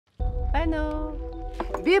Байна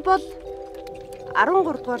уу? Би бол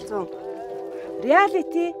 13 дугаар зуун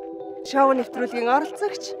реалити шоу нэвтрүүлгийн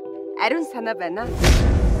оролцогч Ариун санаа байна.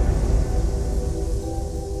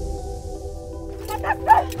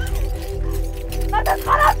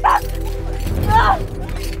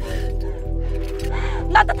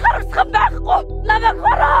 Надад харагдах байхгүй. Намайг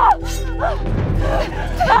хараа.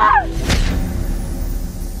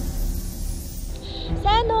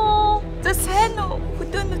 Сайн уу? За сайн уу?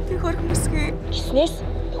 Хөдөөнүүдийн хөрхмөсгөө. Гиснээс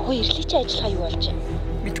нөхөө ирлийчийн ажиллагаа юу болж байна?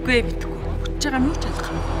 Мэдгүй. Хүч байгаа юм уу чадах.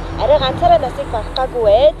 Арай ганцаараа насыг барах гаагүй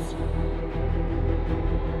ээ.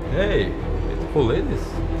 Hey, it's full ladies.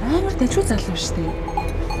 Амар дэжүү залуу шүү дээ.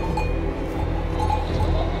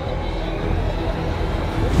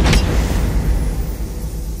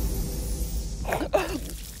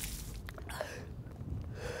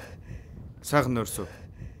 Сайхан нөрсөө.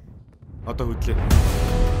 Одоо хөдлөө.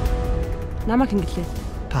 Намайг хингэлээ.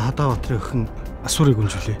 Та хадаа батрын охин асуурыг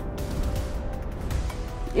үнжүүлээ.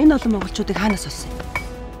 Энэ олон монголчуудыг хаанаас олсон юм?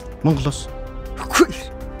 Монголоос. Үгүй.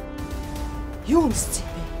 Юу өмссөн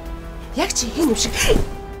юм бэ? Яг чи хин юм шиг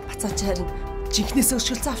бацаачаар жинхнээс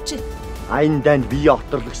өшгөлцөө авчи. Айн дайн бие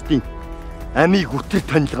оторлогчдын амийг үтэр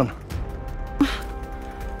танилгана.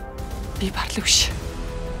 Би барлаг биш.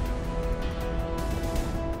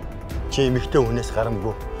 Чи эмэгтэй хүнээс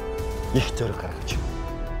гарамгүй их зөрөг гаргаж.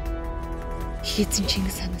 Хийцэн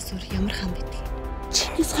Чингис хаанаас өөр ямар хаан байдгийг.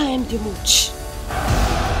 Чингис хаан амьд юм уу чи?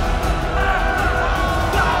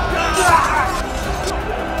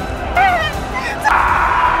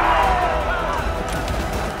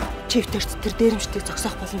 Чивтэрт тэр дээрэмчдийг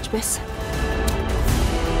зогсоох боломж байсан.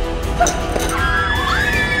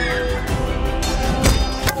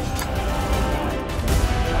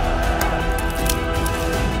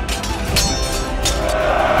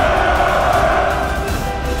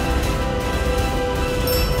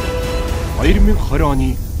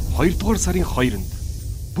 оны 2 дугаар сарын 2-нд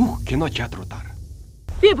бүх кино театруудаар.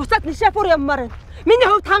 Би буцаад нишапур явмаар байна. Миний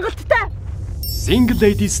хувьд хангалттай. Single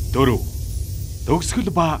Ladies 4.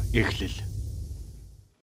 Төгсгөл ба Эхлэл.